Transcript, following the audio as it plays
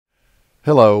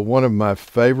Hello, one of my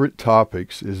favorite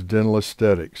topics is dental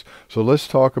aesthetics. So let's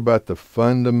talk about the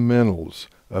fundamentals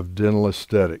of dental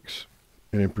aesthetics,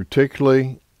 and in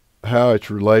particularly how it's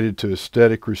related to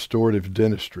aesthetic restorative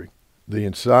dentistry. The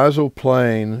incisal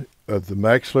plane of the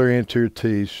maxillary anterior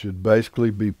teeth should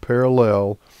basically be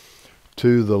parallel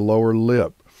to the lower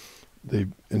lip. The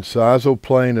incisal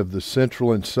plane of the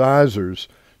central incisors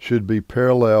should be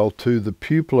parallel to the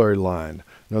pupillary line.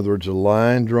 In other words, a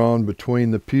line drawn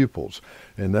between the pupils,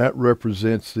 and that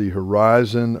represents the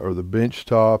horizon or the bench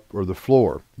top or the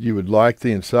floor. You would like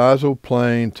the incisal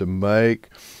plane to make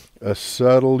a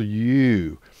subtle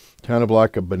U, kind of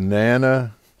like a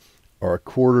banana or a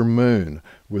quarter moon,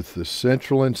 with the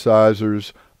central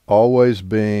incisors always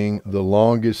being the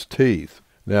longest teeth.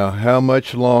 Now, how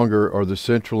much longer are the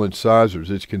central incisors?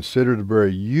 It's considered a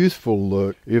very youthful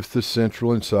look if the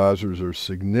central incisors are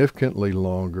significantly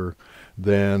longer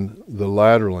than the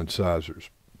lateral incisors,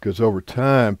 because over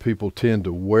time people tend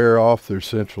to wear off their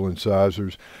central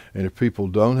incisors, and if people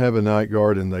don't have a night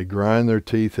guard and they grind their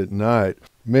teeth at night,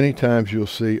 many times you'll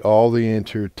see all the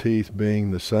anterior teeth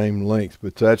being the same length,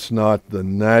 but that's not the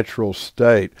natural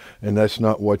state, and that's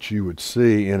not what you would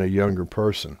see in a younger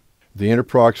person. The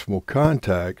interproximal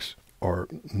contacts are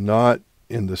not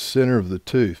in the center of the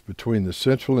tooth. Between the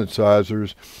central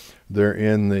incisors, they're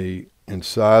in the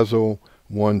incisal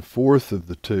 1/4 of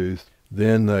the tooth.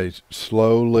 Then they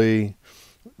slowly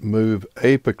move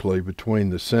apically between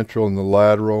the central and the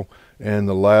lateral and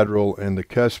the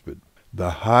cuspid. The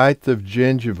height of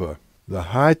gingiva. The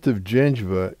height of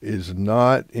gingiva is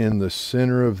not in the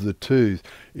center of the tooth.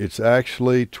 It's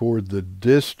actually toward the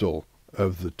distal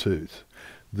of the tooth.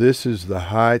 This is the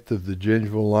height of the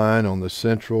gingival line on the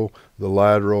central, the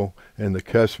lateral, and the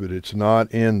cuspid. It's not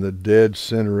in the dead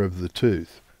center of the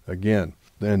tooth. Again,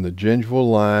 then the gingival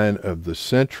line of the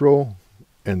central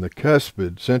and the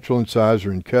cuspid, central incisor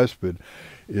and cuspid,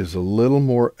 is a little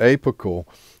more apical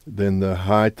than the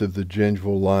height of the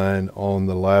gingival line on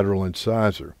the lateral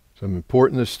incisor. Some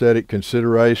important aesthetic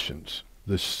considerations.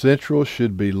 The central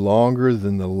should be longer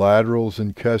than the laterals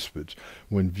and cuspids.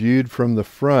 When viewed from the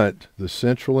front, the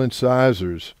central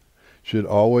incisors should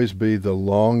always be the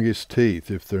longest teeth.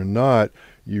 If they're not,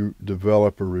 you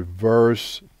develop a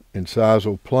reverse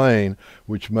incisal plane,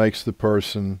 which makes the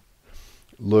person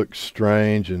look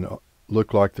strange and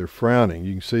look like they're frowning.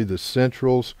 You can see the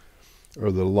centrals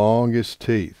are the longest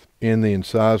teeth in the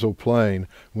incisal plane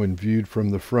when viewed from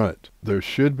the front. There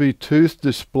should be tooth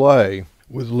display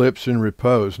with lips in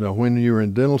repose. Now, when you were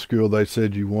in dental school, they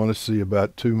said you want to see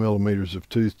about 2 millimeters of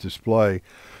tooth display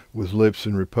with lips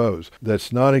in repose.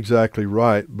 That's not exactly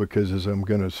right, because as I'm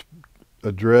going to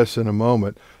address in a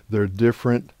moment, there are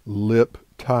different lip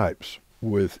types.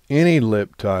 With any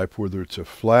lip type, whether it's a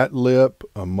flat lip,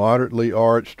 a moderately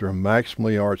arched, or a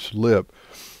maximally arched lip,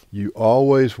 you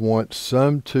always want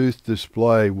some tooth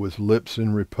display with lips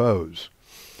in repose.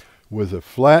 With a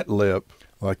flat lip,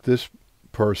 like this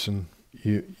person,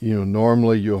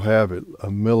 normally you'll have it a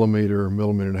millimeter or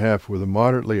millimeter and a half. With a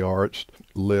moderately arched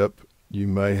lip, you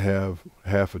may have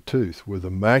half a tooth. With a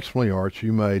maximally arched,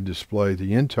 you may display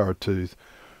the entire tooth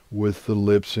with the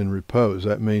lips in repose.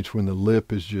 That means when the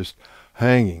lip is just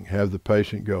hanging, have the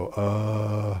patient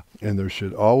go, and there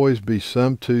should always be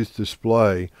some tooth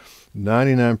display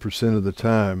 99% of the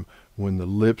time when the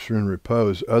lips are in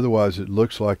repose. Otherwise, it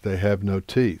looks like they have no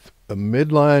teeth. A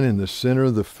midline in the center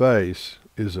of the face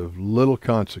is of little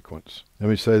consequence. Let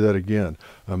me say that again.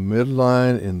 A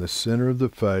midline in the center of the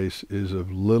face is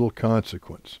of little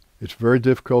consequence. It's very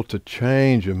difficult to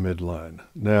change a midline.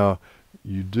 Now,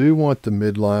 you do want the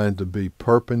midline to be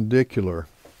perpendicular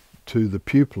to the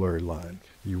pupillary line.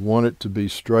 You want it to be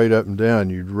straight up and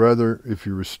down. You'd rather, if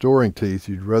you're restoring teeth,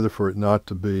 you'd rather for it not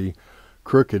to be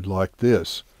crooked like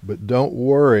this. But don't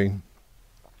worry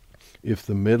if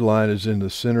the midline is in the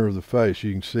center of the face.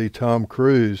 You can see Tom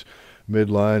Cruise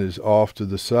midline is off to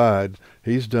the side.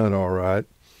 He's done all right.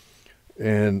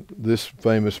 And this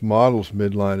famous model's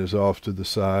midline is off to the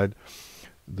side.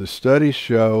 The studies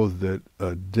show that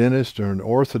a dentist or an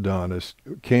orthodontist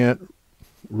can't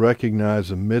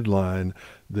recognize a midline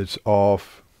that's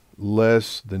off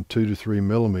less than 2 to 3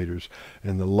 millimeters,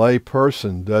 and the lay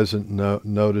person doesn't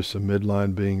notice a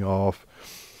midline being off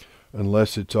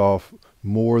unless it's off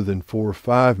more than 4 or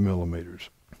 5 millimeters.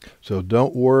 So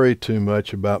don't worry too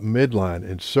much about midline,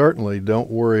 and certainly don't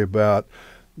worry about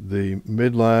the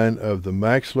midline of the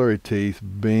maxillary teeth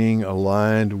being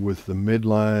aligned with the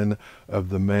midline of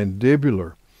the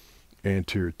mandibular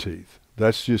anterior teeth.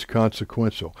 That's just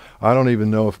consequential. I don't even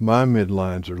know if my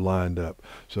midlines are lined up,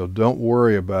 so don't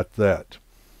worry about that.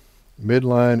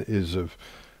 Midline is of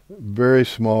very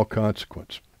small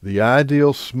consequence. The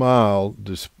ideal smile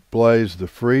displays the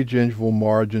free gingival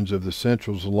margins of the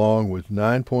centrals along with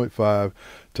 9.5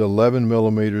 to 11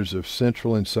 millimeters of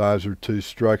central incisor tooth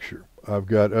structure. I've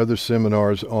got other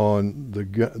seminars on the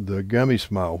gummy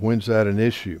smile. When's that an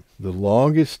issue? The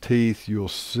longest teeth you'll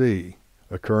see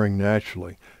occurring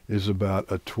naturally is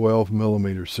about a 12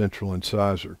 millimeter central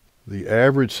incisor. The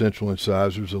average central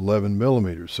incisor is 11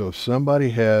 millimeters. So if somebody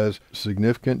has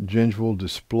significant gingival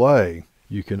display,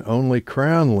 you can only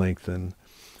crown lengthen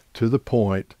to the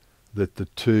point that the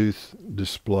tooth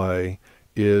display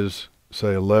is,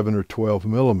 say, 11 or 12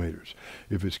 millimeters.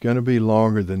 If it's going to be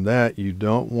longer than that, you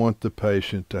don't want the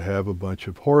patient to have a bunch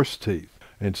of horse teeth.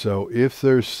 And so if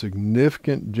there's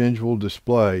significant gingival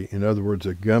display, in other words,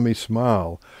 a gummy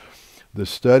smile, the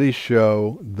studies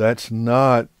show that's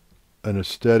not an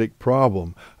aesthetic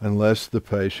problem unless the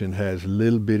patient has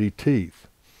little bitty teeth.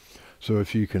 So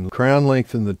if you can crown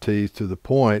lengthen the teeth to the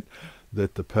point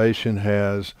that the patient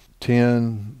has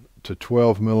 10 to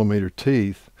 12 millimeter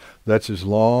teeth, that's as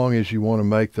long as you want to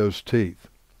make those teeth.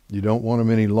 You don't want them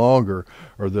any longer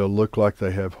or they'll look like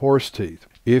they have horse teeth.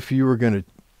 If you were going to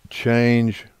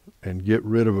change and get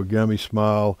rid of a gummy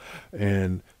smile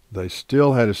and they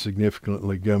still had a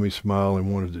significantly gummy smile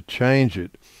and wanted to change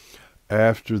it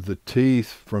after the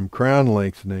teeth from crown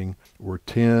lengthening were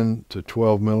 10 to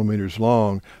 12 millimeters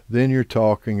long, then you're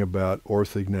talking about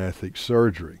orthognathic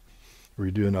surgery, where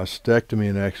you do an ostectomy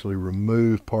and actually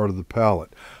remove part of the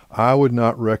palate. I would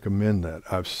not recommend that.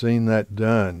 I've seen that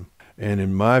done, and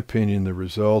in my opinion, the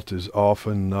result is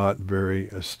often not very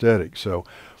aesthetic. So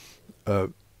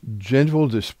gingival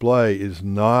display is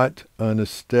not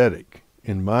unaesthetic,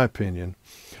 in my opinion,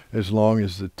 as long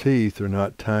as the teeth are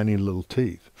not tiny little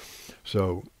teeth.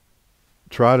 So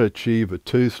try to achieve a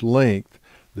tooth length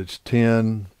that's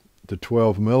 10 to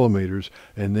 12 millimeters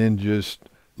and then just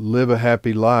live a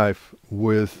happy life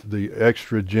with the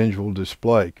extra gingival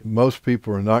display. Most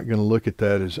people are not going to look at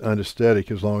that as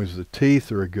unaesthetic as long as the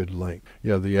teeth are a good length.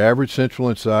 The average central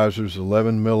incisor is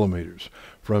 11 millimeters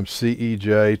from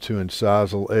CEJ to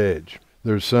incisal edge.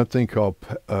 There's something called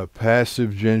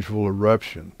passive gingival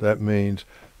eruption. That means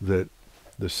that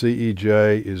the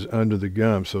CEJ is under the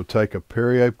gum. So take a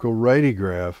periapical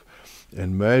radiograph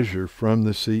and measure from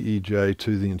the CEJ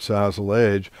to the incisal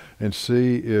edge and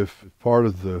see if part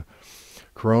of the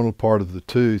coronal part of the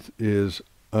tooth is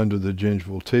under the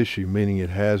gingival tissue, meaning it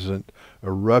hasn't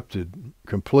erupted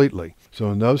completely.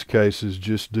 So in those cases,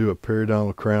 just do a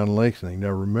periodontal crown lengthening. Now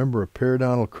remember, a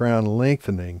periodontal crown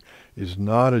lengthening is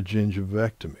not a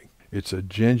gingivectomy. It's a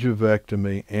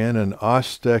gingivectomy and an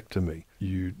ostectomy.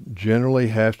 You generally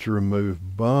have to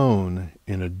remove bone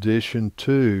in addition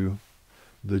to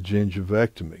the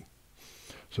gingivectomy.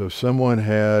 So if someone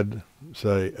had,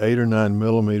 say, 8 or 9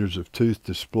 millimeters of tooth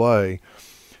display,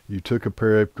 you took a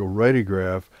periapical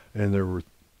radiograph and there were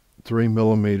 3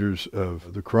 millimeters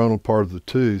of the coronal part of the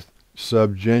tooth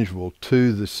subgingival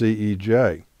to the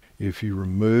CEJ. If you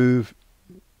remove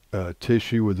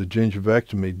tissue with a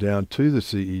gingivectomy down to the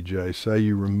CEJ, say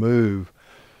you remove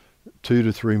 2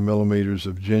 to 3 millimeters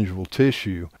of gingival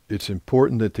tissue, it's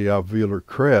important that the alveolar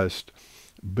crest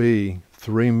be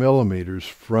 3 millimeters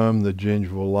from the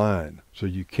gingival line. So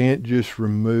you can't just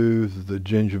remove the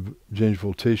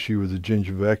gingival tissue with a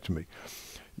gingivectomy.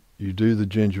 You do the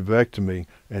gingivectomy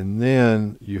and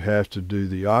then you have to do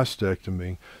the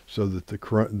ostectomy so that the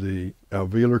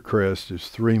alveolar crest is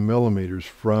 3 millimeters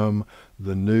from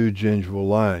the new gingival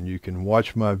line. You can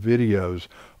watch my videos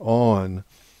on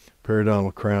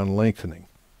periodontal crown lengthening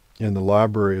in the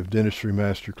library of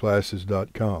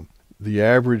dentistrymasterclasses.com. The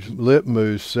average lip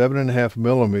moves 7.5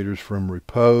 millimeters from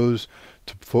repose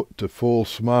to full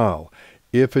smile.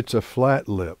 If it's a flat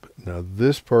lip, now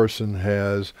this person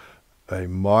has a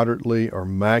moderately or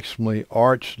maximally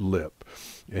arched lip,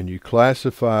 and you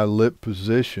classify lip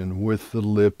position with the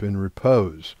lip in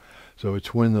repose. So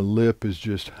it's when the lip is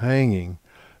just hanging,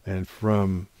 and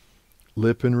from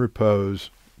lip in repose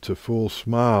to full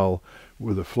smile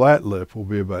with a flat lip will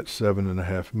be about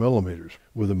 7.5 millimeters.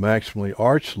 With a maximally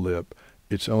arched lip,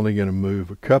 it's only going to move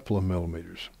a couple of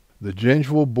millimeters. The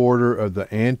gingival border of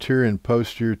the anterior and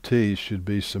posterior teeth should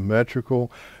be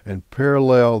symmetrical and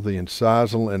parallel the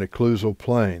incisal and occlusal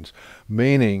planes,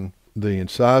 meaning the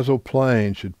incisal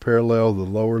plane should parallel the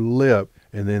lower lip,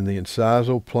 and then the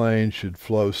incisal plane should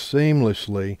flow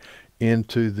seamlessly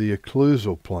into the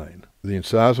occlusal plane. The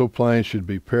incisal plane should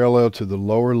be parallel to the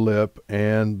lower lip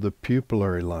and the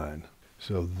pupillary line.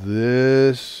 So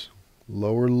this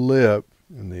lower lip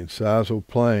and the incisal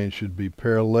plane should be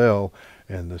parallel,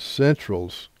 and the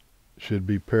centrals should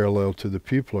be parallel to the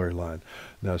pupillary line.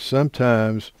 Now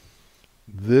sometimes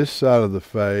this side of the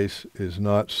face is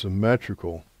not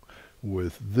symmetrical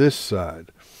with this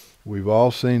side. We've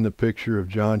all seen the picture of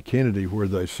John Kennedy where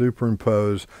they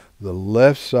superimpose the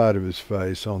left side of his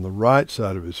face on the right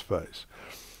side of his face,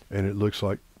 and it looks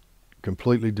like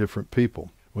completely different people.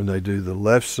 When they do the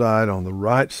left side on the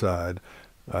right side,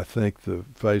 I think the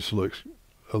face looks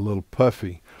a little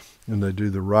puffy. When they do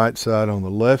the right side on the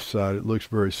left side, it looks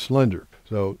very slender.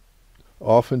 So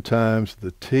oftentimes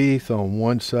the teeth on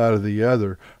one side or the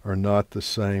other are not the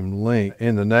same length.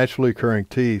 In the naturally occurring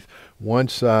teeth, one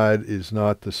side is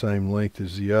not the same length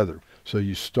as the other. So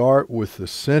you start with the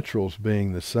centrals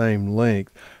being the same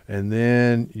length, and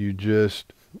then you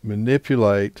just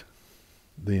manipulate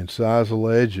the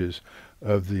incisal edges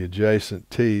of the adjacent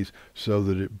teeth so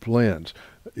that it blends.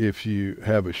 If you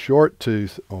have a short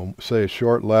tooth, on, say, a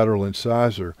short lateral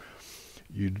incisor,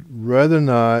 you'd rather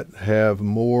not have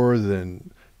more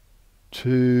than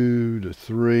 2 to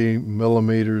 3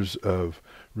 millimeters of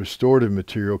restorative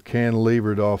material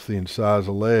cantilevered off the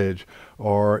incisal edge,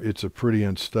 or it's a pretty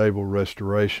unstable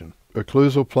restoration.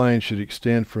 Occlusal plane should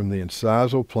extend from the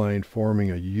incisal plane,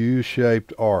 forming a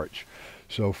U-shaped arch.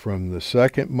 So from the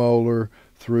second molar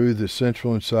through the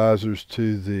central incisors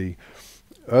to the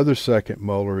other second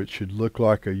molar, it should look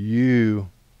like a U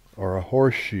or a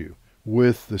horseshoe,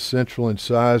 with the central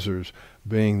incisors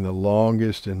being the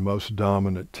longest and most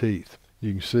dominant teeth.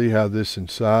 You can see how this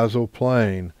incisal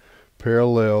plane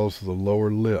parallels the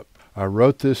lower lip. I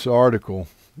wrote this article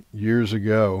years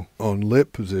ago on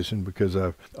lip position because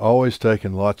I've always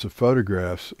taken lots of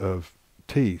photographs of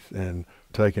teeth and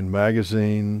taken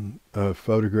magazine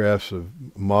photographs of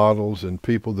models and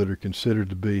people that are considered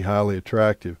to be highly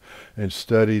attractive and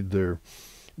studied their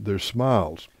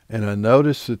smiles. And I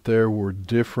noticed that there were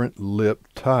different lip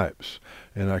types,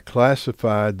 and I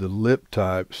classified the lip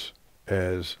types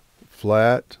as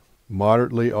flat,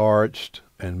 moderately arched,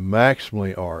 and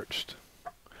maximally arched.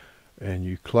 And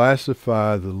you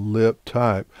classify the lip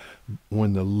type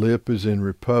when the lip is in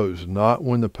repose, not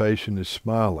when the patient is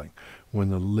smiling, when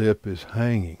the lip is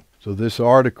hanging. So this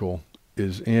article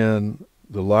is in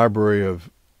the library of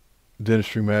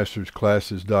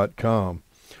dentistrymastersclasses.com,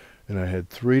 and I had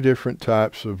 3 different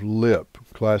types of lip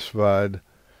classified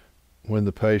when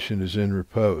the patient is in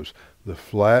repose. The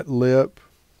flat lip,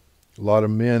 a lot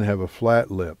of men have a flat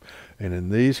lip, and in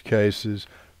these cases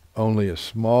only a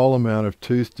small amount of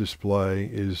tooth display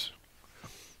is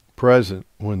present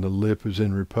when the lip is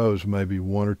in repose, maybe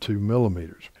 1 or 2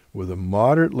 millimeters. With a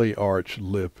moderately arched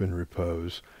lip in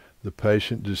repose, the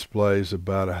patient displays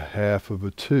about a half of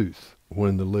a tooth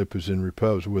when the lip is in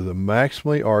repose. With a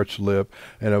maximally arched lip,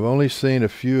 and I've only seen a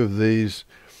few of these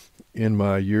in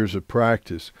my years of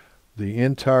practice, the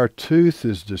entire tooth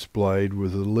is displayed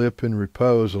with the lip in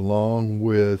repose along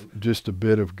with just a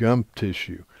bit of gum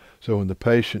tissue. So when the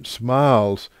patient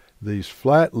smiles, these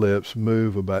flat lips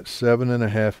move about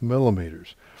 7.5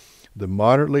 millimeters. The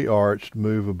moderately arched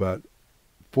move about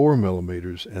 4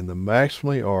 millimeters, and the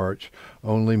maximally arched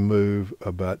only move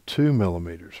about 2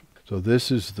 millimeters. So this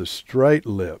is the straight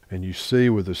lip, and you see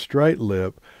with a straight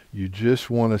lip, you just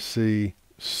want to see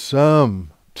some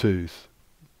tooth,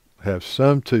 have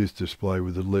some tooth display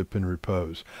with the lip in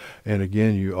repose. And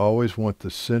again, you always want the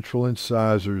central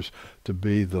incisors to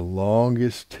be the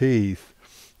longest teeth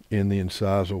in the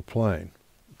incisal plane.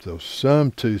 So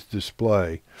some tooth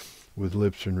display with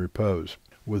lips in repose.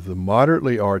 With the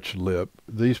moderately arched lip,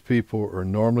 these people are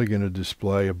normally going to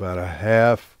display about a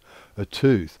half a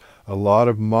tooth. A lot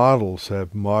of models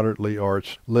have moderately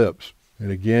arched lips.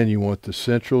 And again, you want the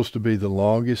centrals to be the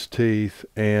longest teeth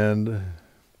and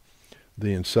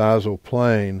the incisal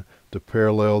plane to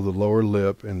parallel the lower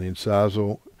lip, and the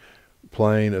incisal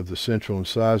plane of the central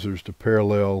incisors to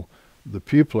parallel the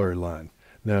pupillary line.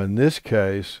 Now in this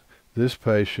case, this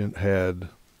patient had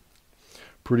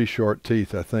pretty short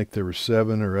teeth. I think they were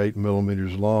 7 or 8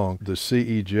 millimeters long. The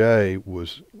CEJ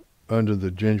was under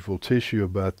the gingival tissue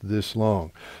about this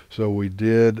long. So we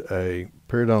did a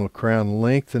periodontal crown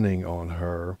lengthening on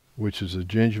her, which is a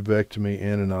gingivectomy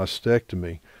and an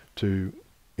ostectomy, to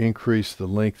increase the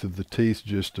length of the teeth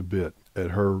just a bit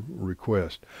at her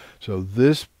request. So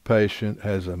this patient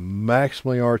has a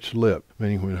maximally arched lip,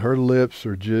 meaning when her lips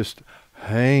are just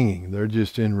hanging, they're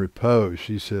just in repose,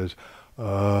 she says,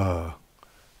 and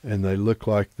they look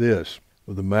like this.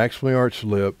 With a maximally arched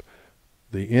lip,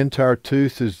 the entire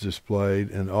tooth is displayed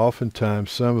and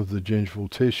oftentimes some of the gingival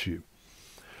tissue.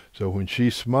 So when she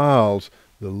smiles,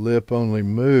 the lip only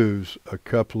moves a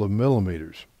couple of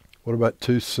millimeters. What about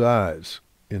tooth size?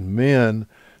 In men,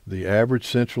 the average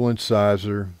central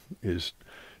incisor is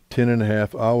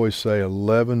 10.5, I always say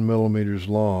 11 millimeters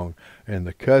long, and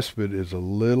the cuspid is a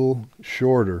little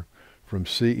shorter from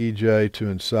CEJ to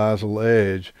incisal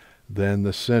edge than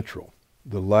the central.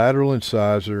 The lateral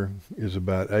incisor is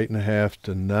about 8.5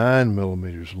 to 9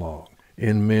 millimeters long.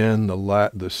 In men,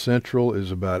 the central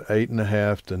is about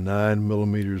 8.5 to 9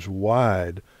 millimeters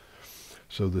wide.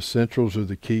 So the centrals are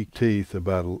the key teeth,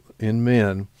 in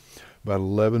men, about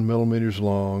 11 millimeters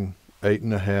long,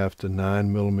 8.5 to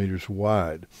 9 millimeters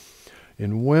wide.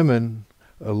 In women,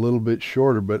 a little bit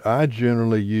shorter, but I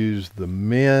generally use the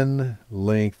men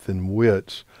length and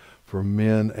widths for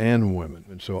men and women.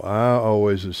 And so I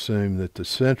always assume that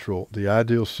the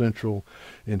ideal central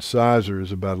incisor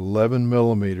is about 11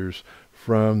 millimeters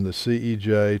from the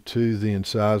CEJ to the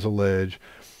incisal edge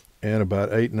and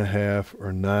about 8.5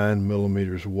 or 9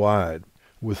 millimeters wide,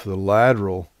 with the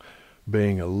lateral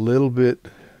being a little bit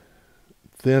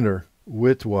thinner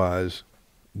widthwise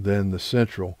than the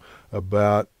central,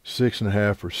 about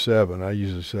 6.5 or 7. I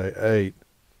usually say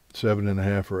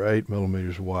 7.5 or 8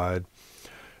 millimeters wide.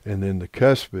 And then the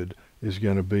cuspid is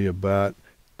going to be about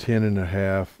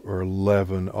 10.5 or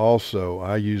 11 also.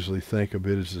 I usually think of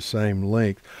it as the same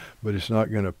length, but it's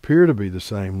not going to appear to be the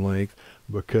same length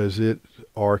because it's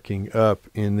arcing up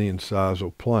in the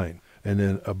incisal plane. And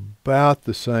then about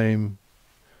the same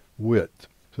width.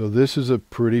 So this is a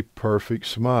pretty perfect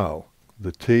smile.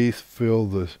 The teeth fill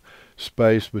the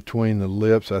space between the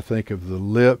lips. I think of the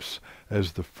lips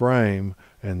as the frame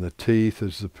and the teeth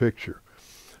as the picture.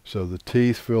 So the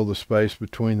teeth fill the space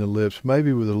between the lips,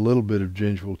 maybe with a little bit of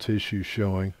gingival tissue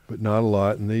showing, but not a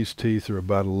lot. And these teeth are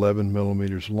about 11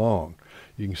 millimeters long.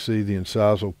 You can see the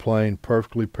incisal plane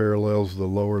perfectly parallels the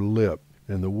lower lip,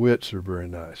 and the widths are very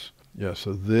nice. Yeah,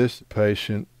 so this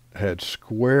patient had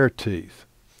square teeth.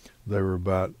 They were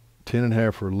about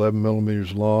 10.5 or 11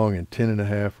 millimeters long and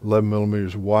 10.5, 11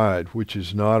 millimeters wide, which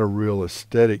is not a real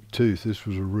aesthetic tooth. This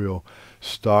was a real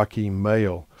stocky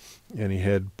male, and he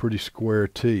had pretty square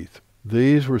teeth.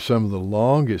 These were some of the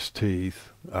longest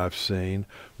teeth I've seen,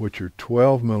 which are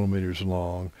 12 millimeters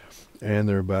long, and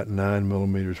they're about 9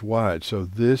 millimeters wide. So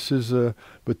this is an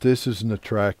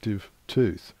attractive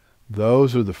tooth.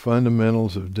 Those are the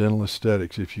fundamentals of dental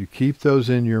aesthetics. If you keep those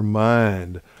in your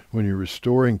mind when you're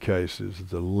restoring cases,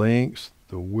 the lengths,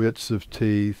 the widths of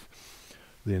teeth,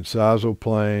 the incisal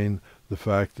plane, the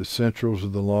fact the centrals are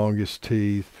the longest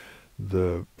teeth,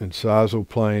 the incisal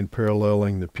plane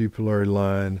paralleling the pupillary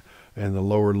line, and the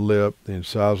lower lip, the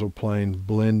incisal plane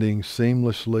blending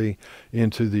seamlessly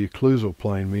into the occlusal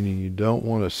plane, meaning you don't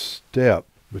want to step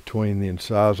between the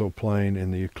incisal plane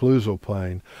and the occlusal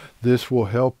plane. This will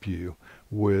help you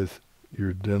with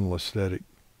your dental aesthetic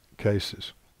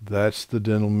cases. That's the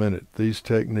Dental Minute. These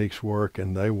techniques work,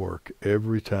 and they work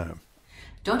every time.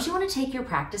 Don't you want to take your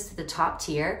practice to the top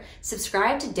tier?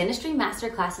 Subscribe to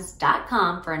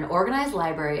dentistrymasterclasses.com for an organized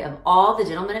library of all the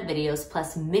Dental Minute videos,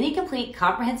 plus many complete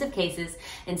comprehensive cases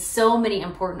and so many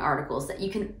important articles that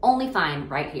you can only find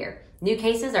right here. New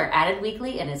cases are added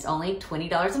weekly, and it's only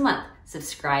 $20 a month.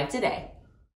 Subscribe today.